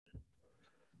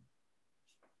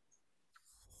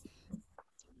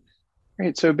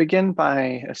Great. So begin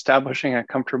by establishing a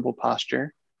comfortable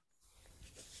posture.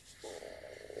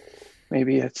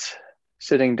 Maybe it's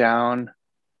sitting down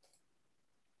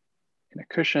in a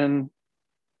cushion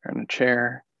or in a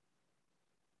chair.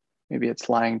 Maybe it's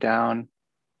lying down.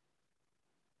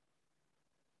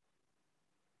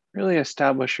 Really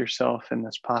establish yourself in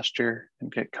this posture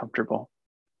and get comfortable.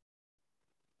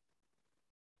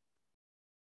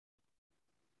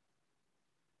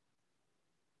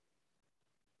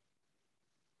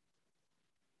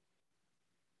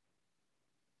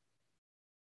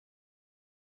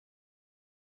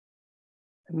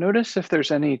 And notice if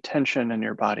there's any tension in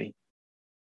your body,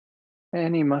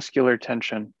 any muscular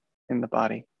tension in the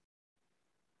body,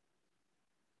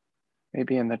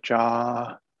 maybe in the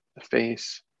jaw, the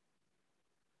face,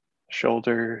 the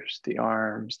shoulders, the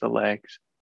arms, the legs.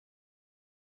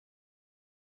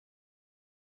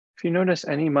 If you notice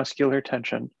any muscular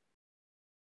tension,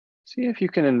 see if you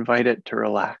can invite it to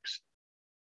relax.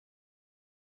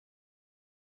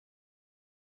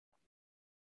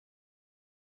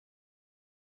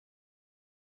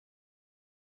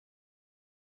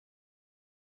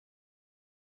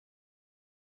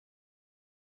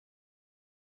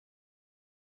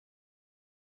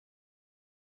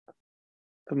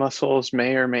 The muscles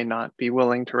may or may not be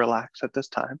willing to relax at this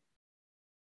time.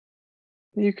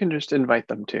 You can just invite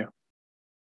them to.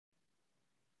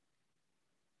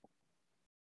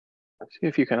 See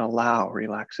if you can allow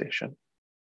relaxation.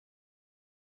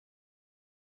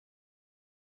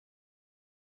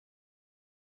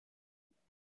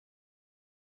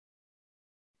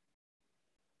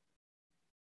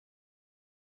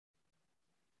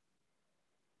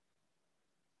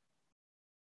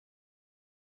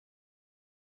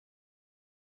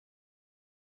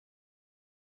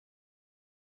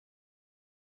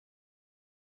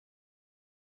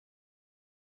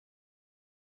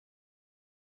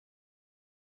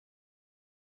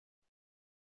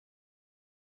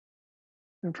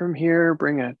 And from here,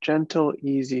 bring a gentle,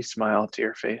 easy smile to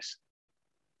your face.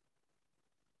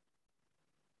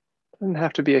 Doesn't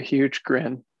have to be a huge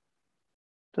grin.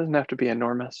 Doesn't have to be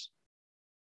enormous.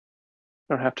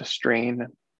 Don't have to strain.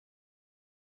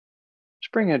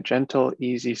 Just bring a gentle,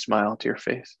 easy smile to your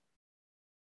face.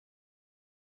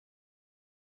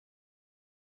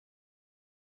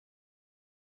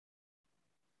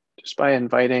 Just by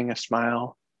inviting a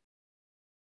smile,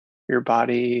 your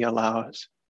body allows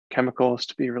chemicals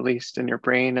to be released in your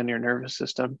brain and your nervous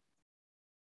system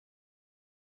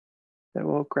that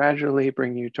will gradually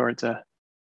bring you towards a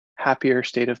happier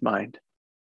state of mind.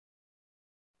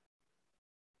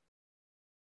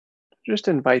 Just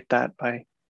invite that by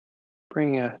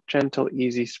bringing a gentle,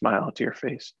 easy smile to your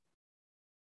face.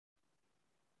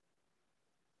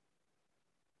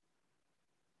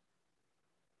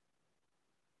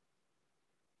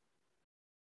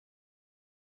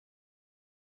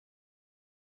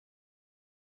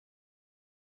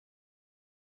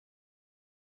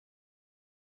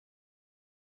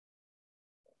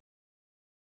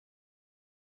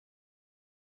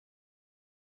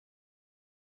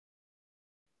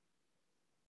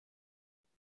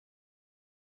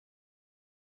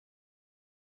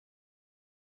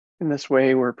 In this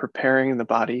way, we're preparing the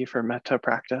body for metta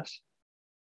practice,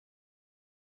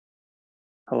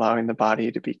 allowing the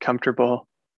body to be comfortable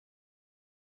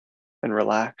and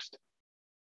relaxed,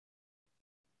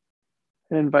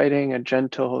 and inviting a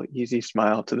gentle, easy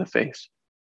smile to the face.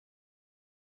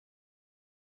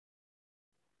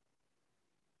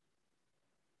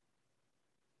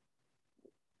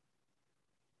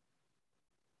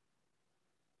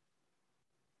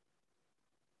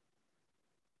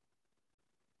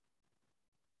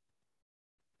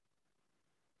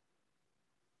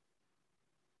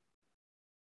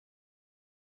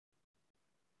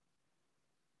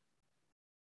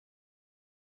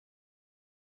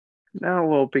 Now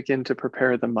we'll begin to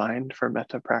prepare the mind for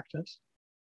metta practice.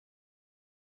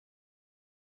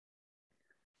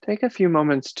 Take a few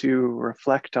moments to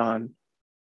reflect on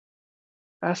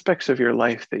aspects of your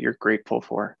life that you're grateful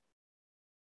for.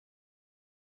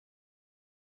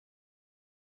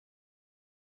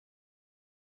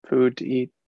 Food to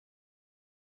eat,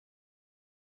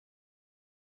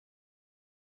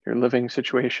 your living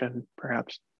situation,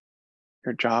 perhaps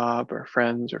your job or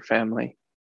friends or family,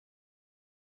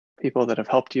 people that have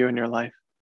helped you in your life,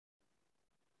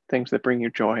 things that bring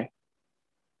you joy.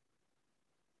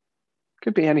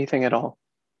 Could be anything at all.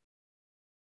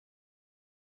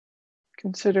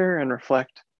 Consider and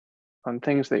reflect on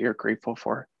things that you're grateful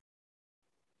for.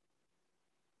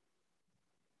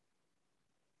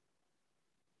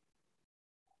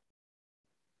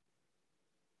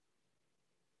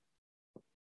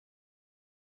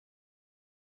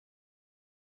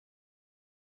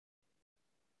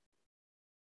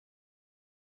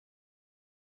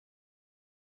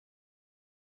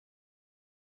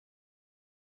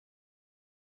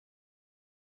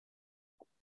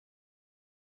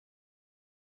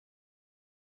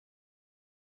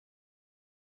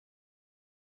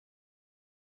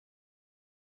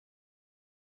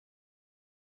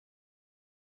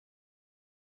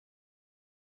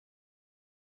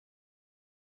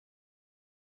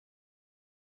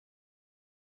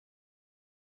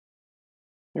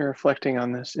 You're reflecting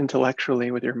on this intellectually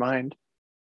with your mind,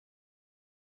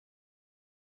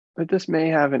 but this may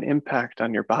have an impact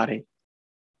on your body,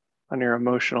 on your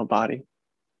emotional body.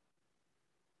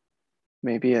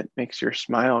 Maybe it makes your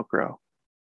smile grow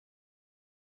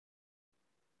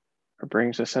or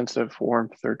brings a sense of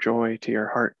warmth or joy to your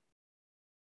heart.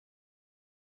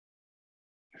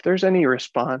 If there's any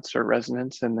response or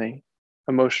resonance in the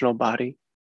emotional body,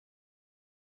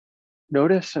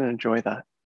 notice and enjoy that.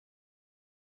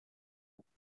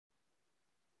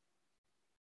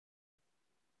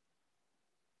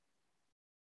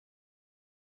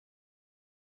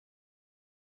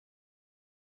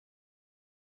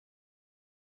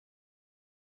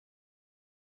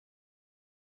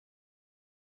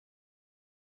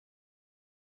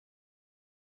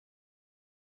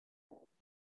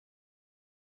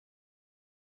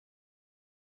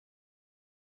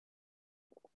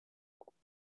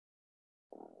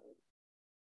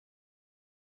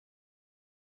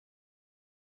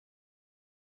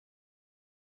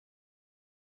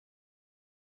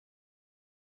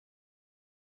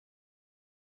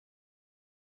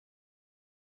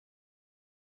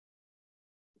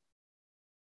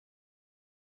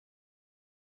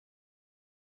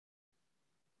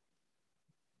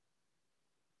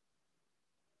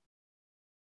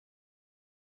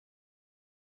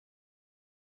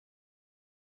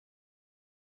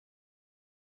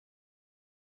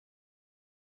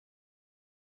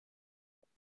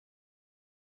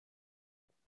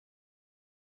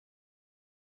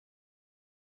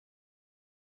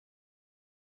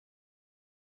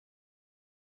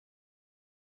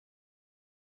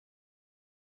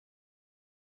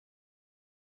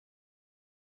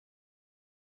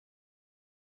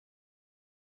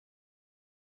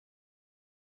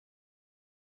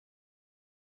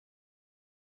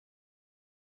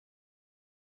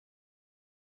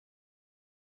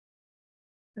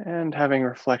 And having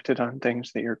reflected on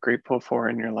things that you're grateful for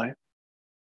in your life,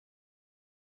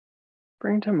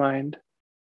 bring to mind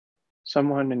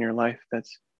someone in your life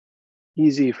that's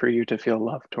easy for you to feel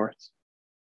love towards.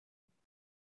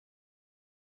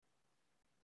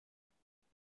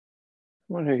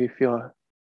 Someone who you feel a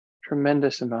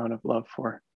tremendous amount of love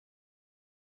for.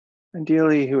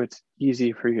 Ideally, who it's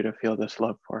easy for you to feel this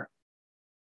love for.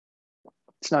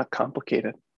 It's not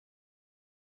complicated.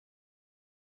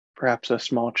 Perhaps a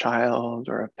small child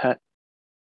or a pet,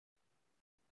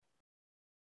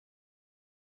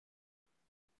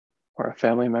 or a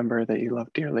family member that you love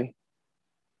dearly.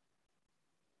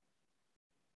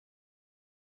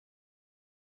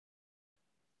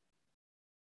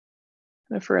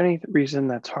 And if for any reason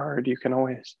that's hard, you can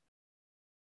always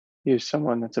use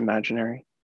someone that's imaginary.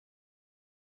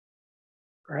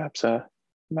 Perhaps a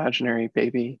imaginary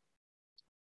baby,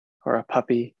 or a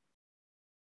puppy,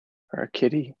 or a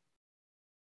kitty,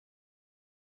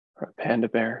 or a panda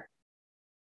bear.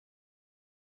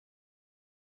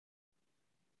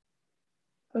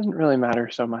 Doesn't really matter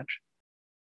so much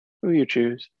who you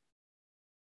choose.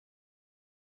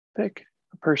 Pick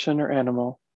a person or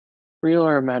animal, real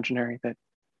or imaginary, that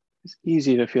is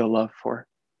easy to feel love for.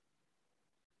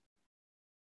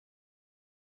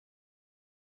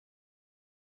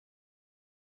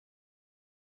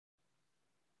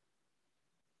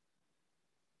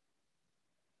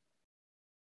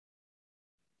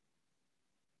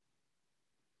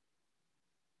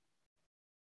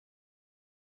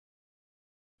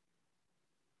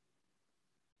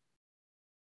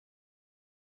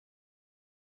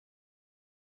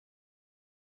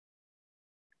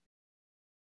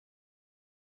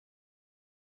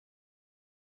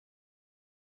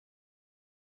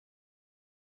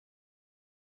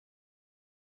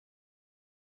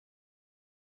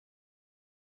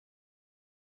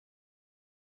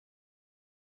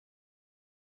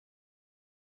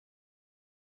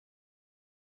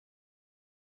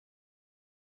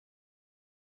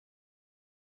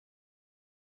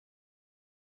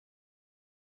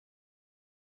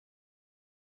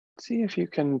 See if you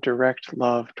can direct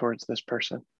love towards this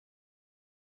person.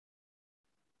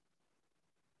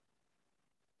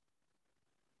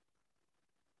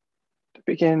 To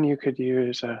begin, you could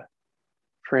use a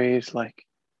phrase like,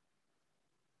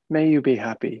 "May you be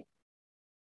happy,"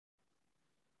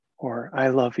 or "I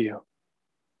love you."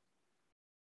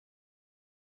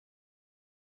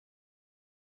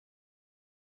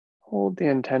 Hold the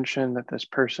intention that this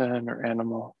person or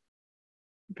animal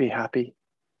be happy,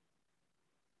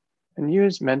 and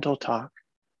use mental talk,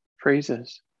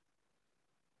 phrases,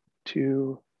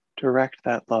 to direct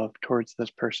that love towards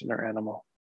this person or animal.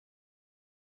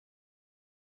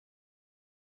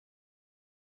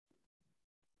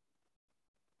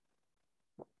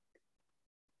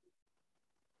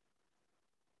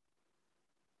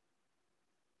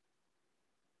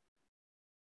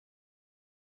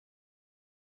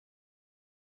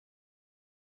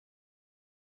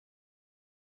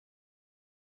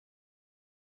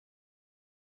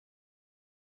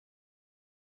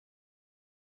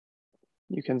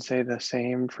 You can say the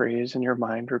same phrase in your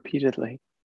mind repeatedly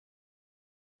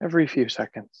every few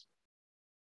seconds.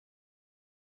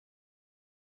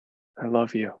 I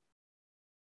love you.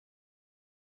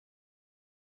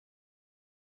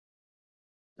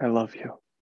 I love you.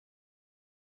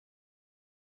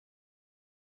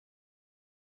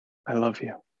 I love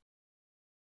you.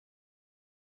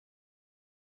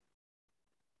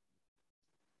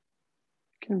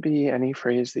 It can be any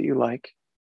phrase that you like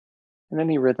and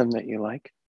any rhythm that you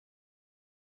like,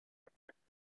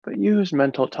 but use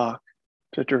mental talk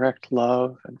to direct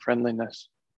love and friendliness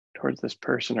towards this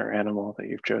person or animal that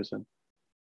you've chosen.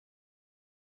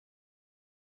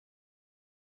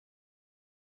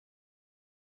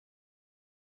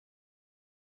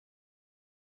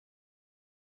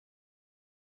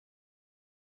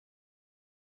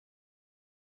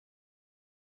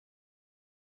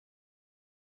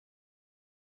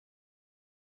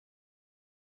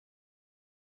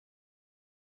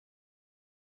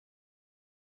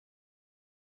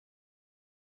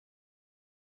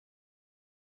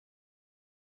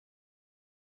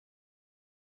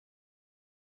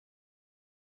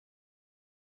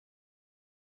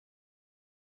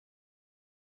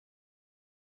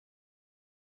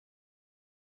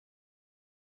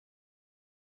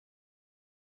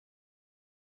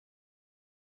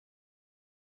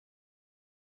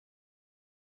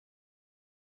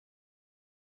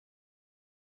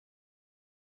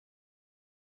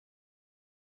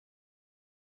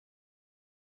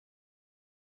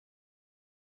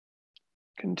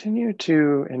 Continue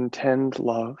to intend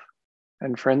love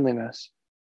and friendliness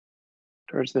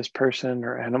towards this person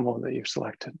or animal that you've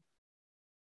selected.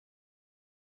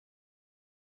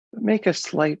 But make a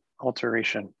slight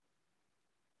alteration.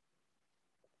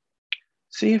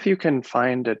 See if you can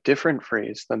find a different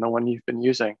phrase than the one you've been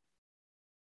using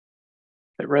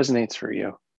that resonates for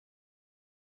you.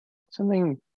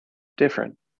 Something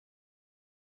different.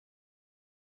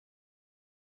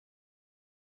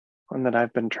 One that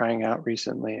I've been trying out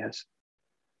recently is,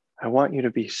 I want you to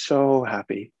be so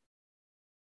happy.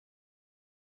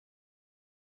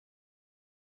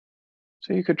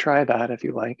 So you could try that if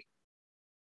you like.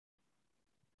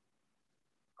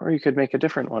 Or you could make a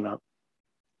different one up.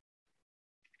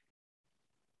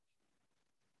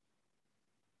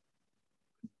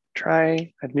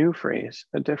 Try a new phrase,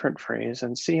 a different phrase,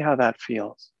 and see how that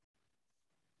feels.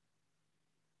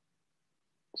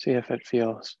 See if it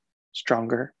feels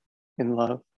stronger in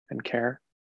love and care,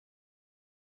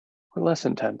 or less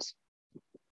intense,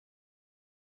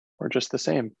 or just the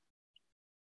same.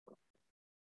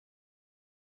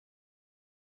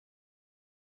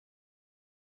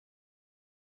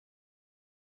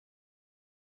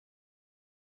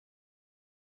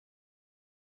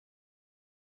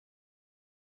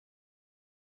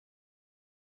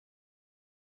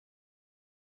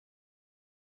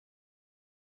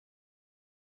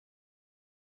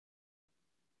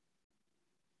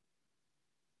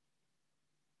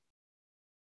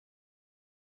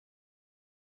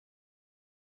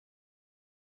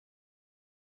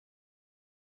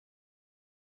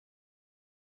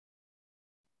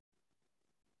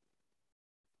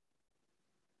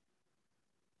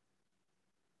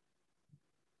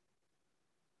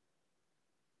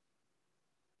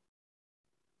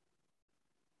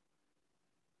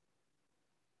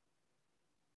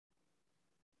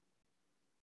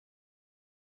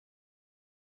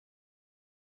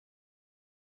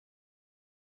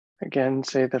 Again,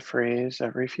 say the phrase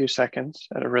every few seconds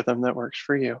at a rhythm that works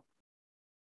for you.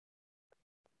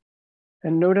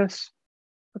 And notice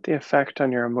what the effect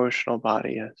on your emotional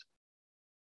body is.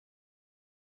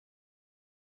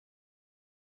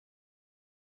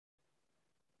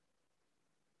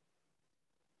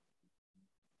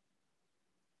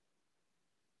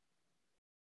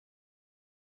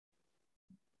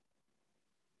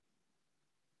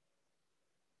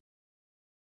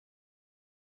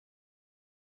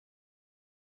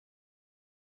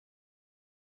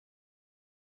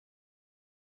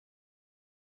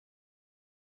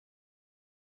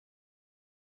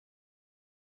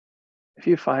 If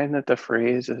you find that the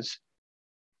phrase is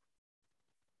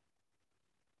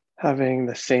having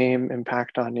the same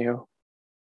impact on you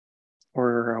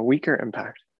or a weaker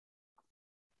impact,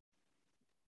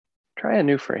 try a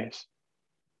new phrase.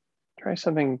 Try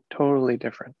something totally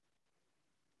different.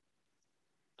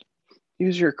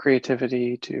 Use your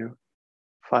creativity to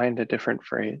find a different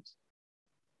phrase.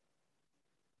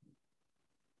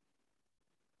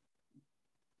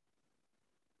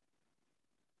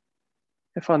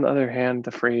 If, on the other hand,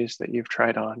 the phrase that you've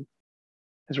tried on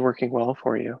is working well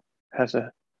for you, has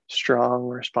a strong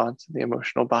response in the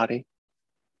emotional body,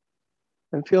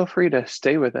 then feel free to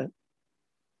stay with it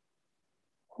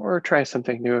Or try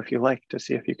something new if you like to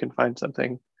see if you can find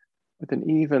something with an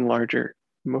even larger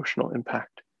emotional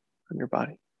impact on your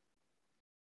body.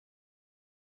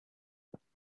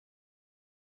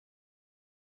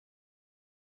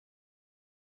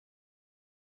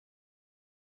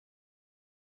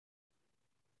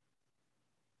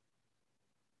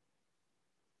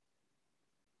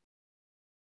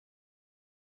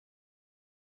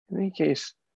 In any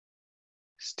case,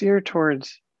 steer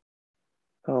towards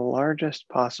the largest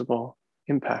possible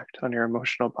impact on your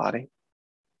emotional body.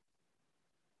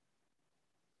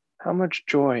 How much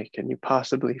joy can you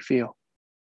possibly feel?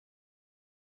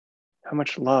 How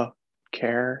much love,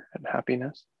 care, and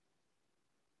happiness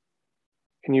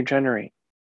can you generate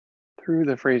through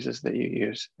the phrases that you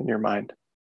use in your mind?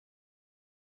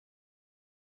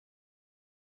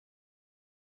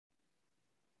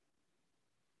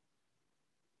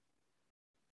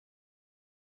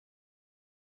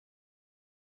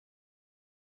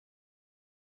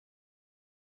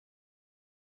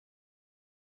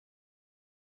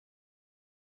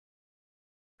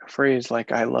 A phrase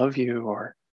like I love you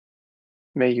or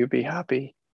may you be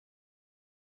happy.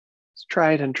 It's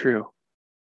tried and true.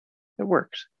 It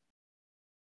works.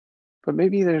 But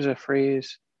maybe there's a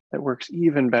phrase that works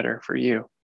even better for you.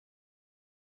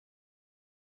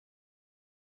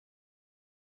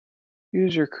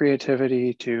 Use your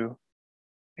creativity to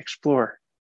explore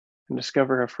and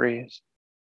discover a phrase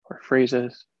or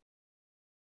phrases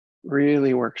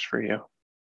really works for you.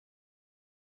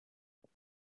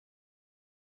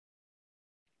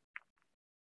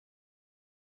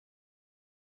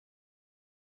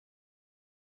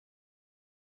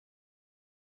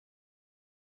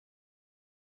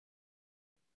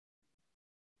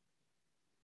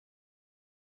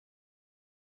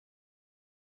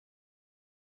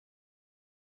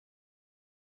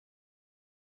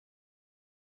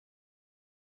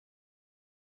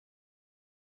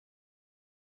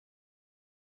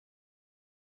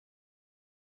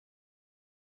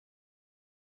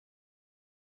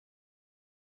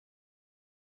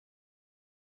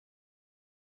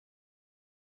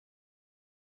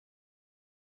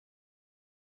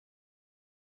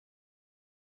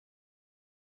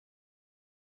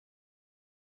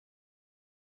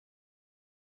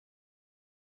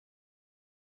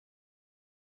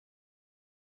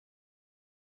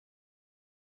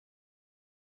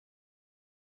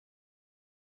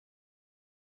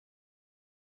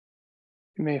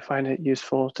 You may find it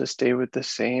useful to stay with the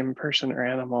same person or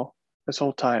animal this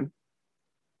whole time.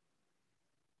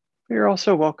 But you're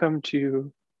also welcome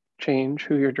to change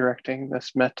who you're directing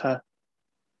this metta,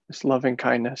 this loving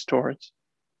kindness towards.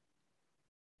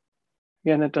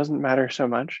 Again, it doesn't matter so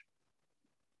much.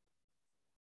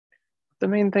 The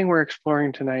main thing we're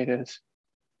exploring tonight is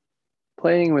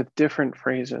playing with different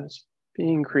phrases,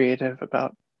 being creative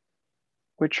about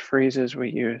which phrases we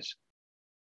use,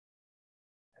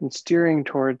 and steering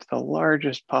towards the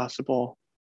largest possible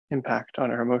impact on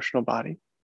our emotional body.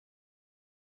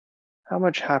 How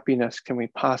much happiness can we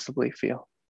possibly feel?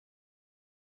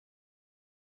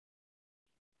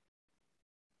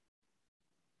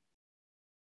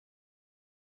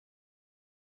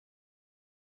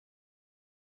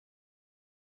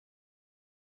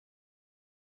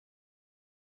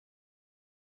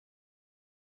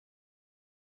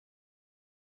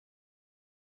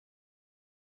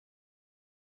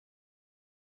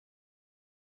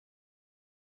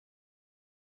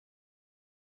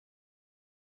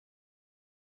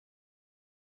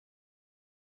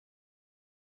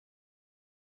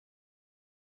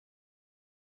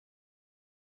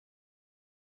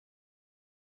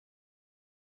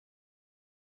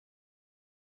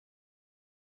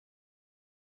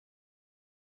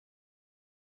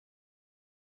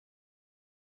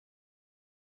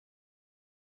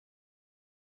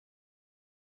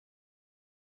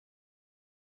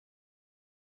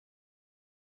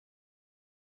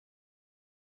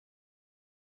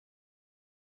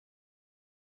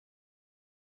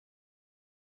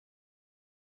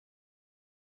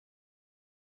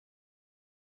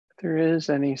 If there is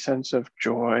any sense of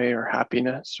joy or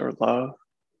happiness or love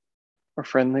or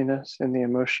friendliness in the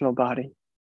emotional body,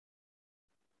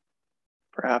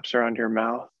 perhaps around your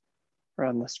mouth,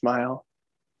 around the smile,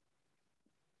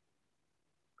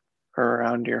 or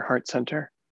around your heart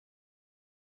center,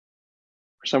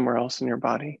 or somewhere else in your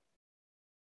body.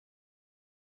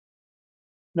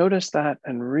 Notice that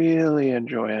and really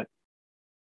enjoy it.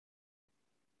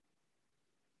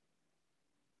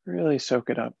 Really soak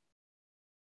it up.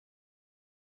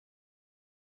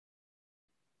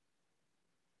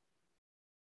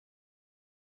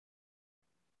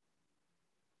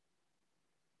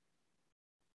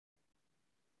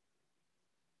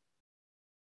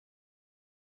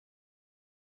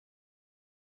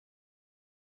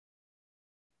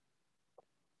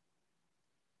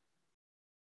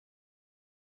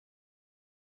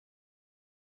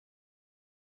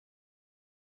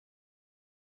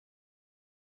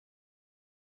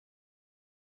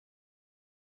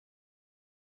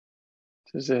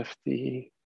 It's as if the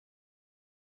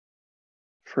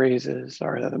phrases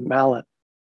are the mallet.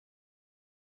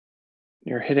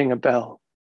 You're hitting a bell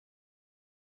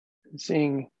and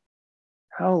seeing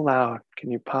how loud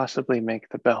can you possibly make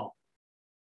the bell.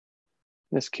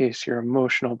 In this case, your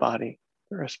emotional body,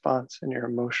 the response in your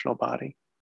emotional body.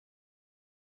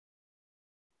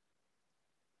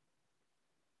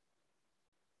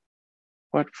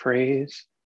 What phrase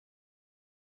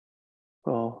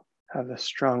will have the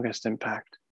strongest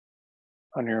impact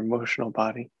on your emotional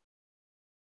body?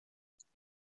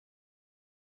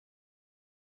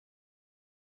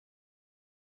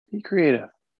 Be creative,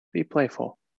 be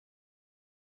playful,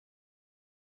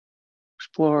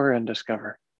 explore and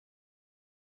discover.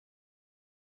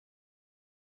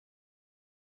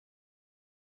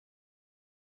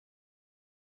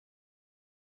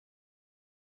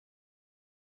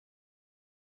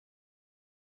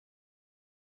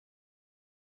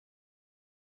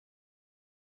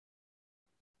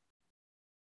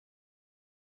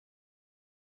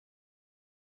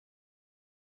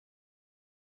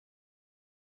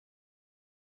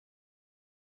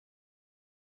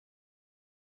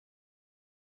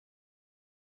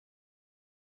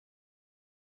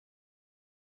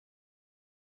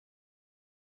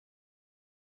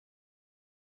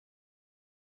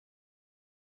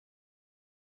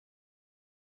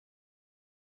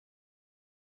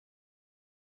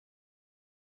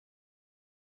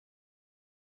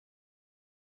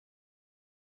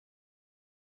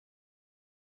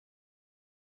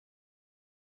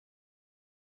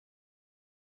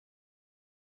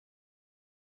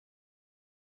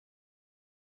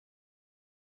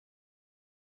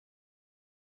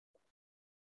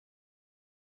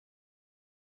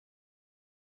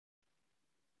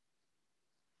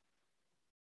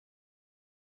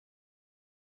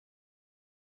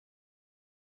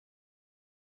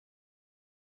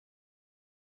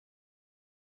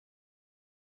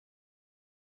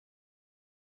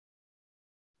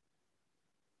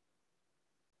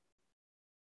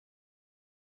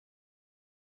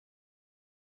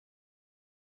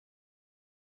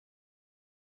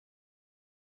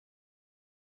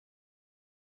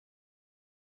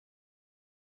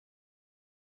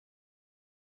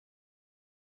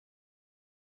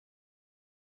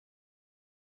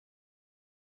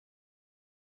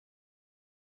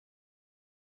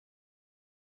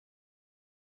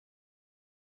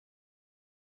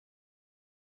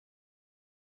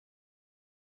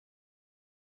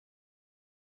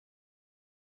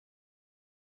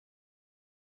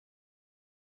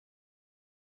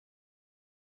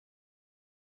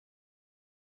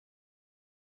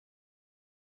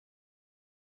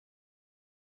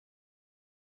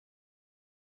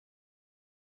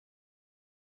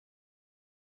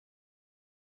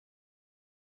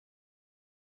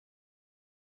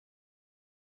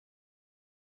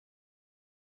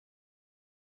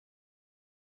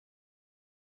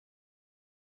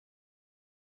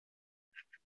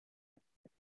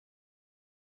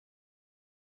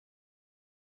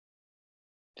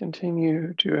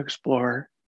 Continue to explore,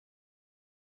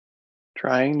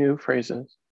 trying new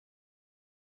phrases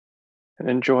and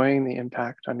enjoying the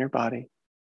impact on your body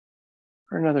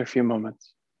for another few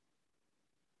moments.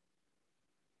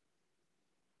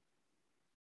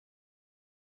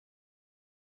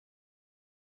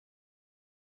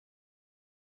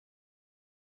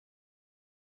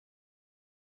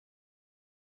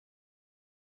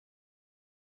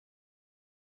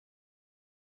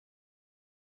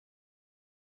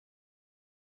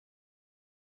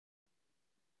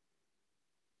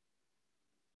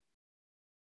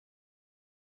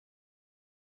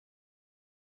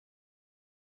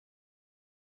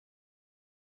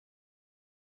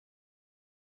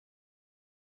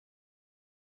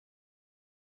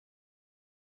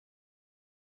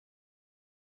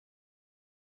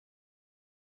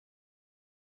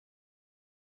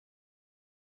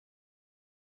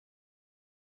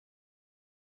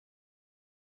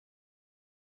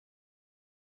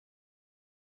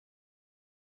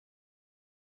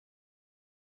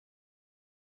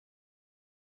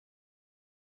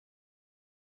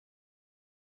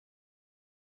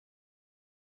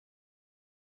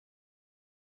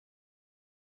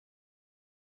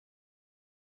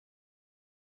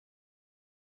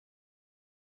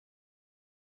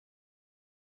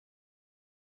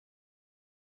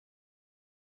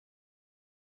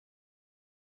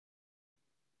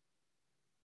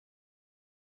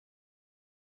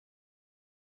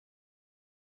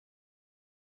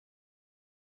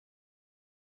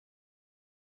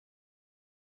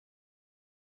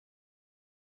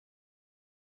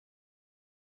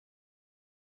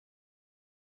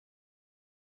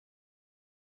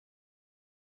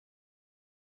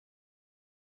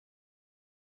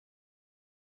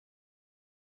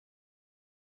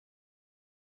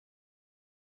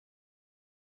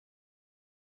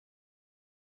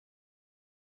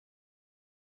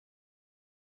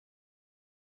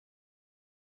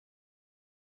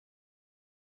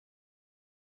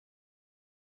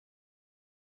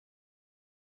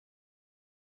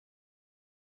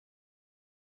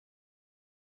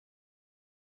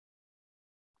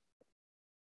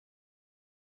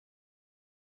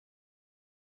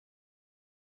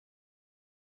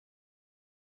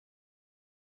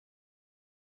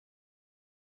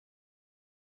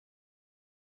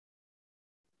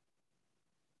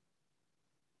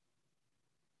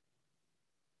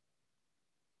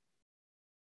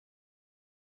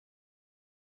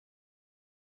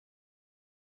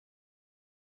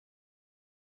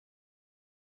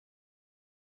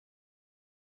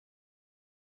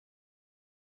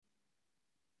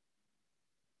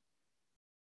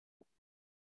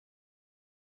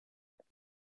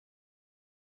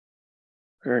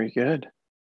 Very good.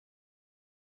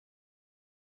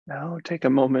 Now take a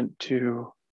moment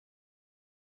to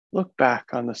look back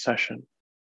on the session,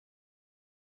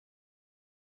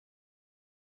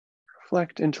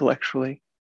 reflect intellectually,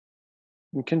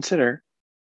 and consider,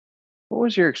 what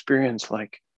was your experience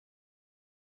like?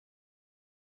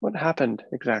 What happened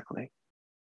exactly?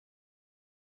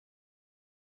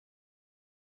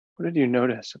 What did you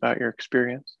notice about your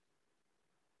experience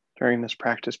during this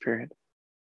practice period?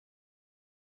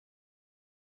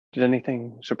 Did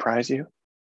anything surprise you?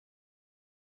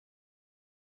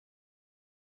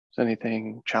 Was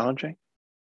anything challenging?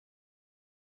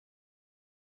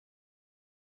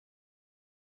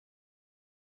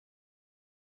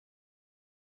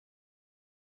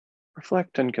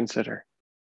 Reflect and consider.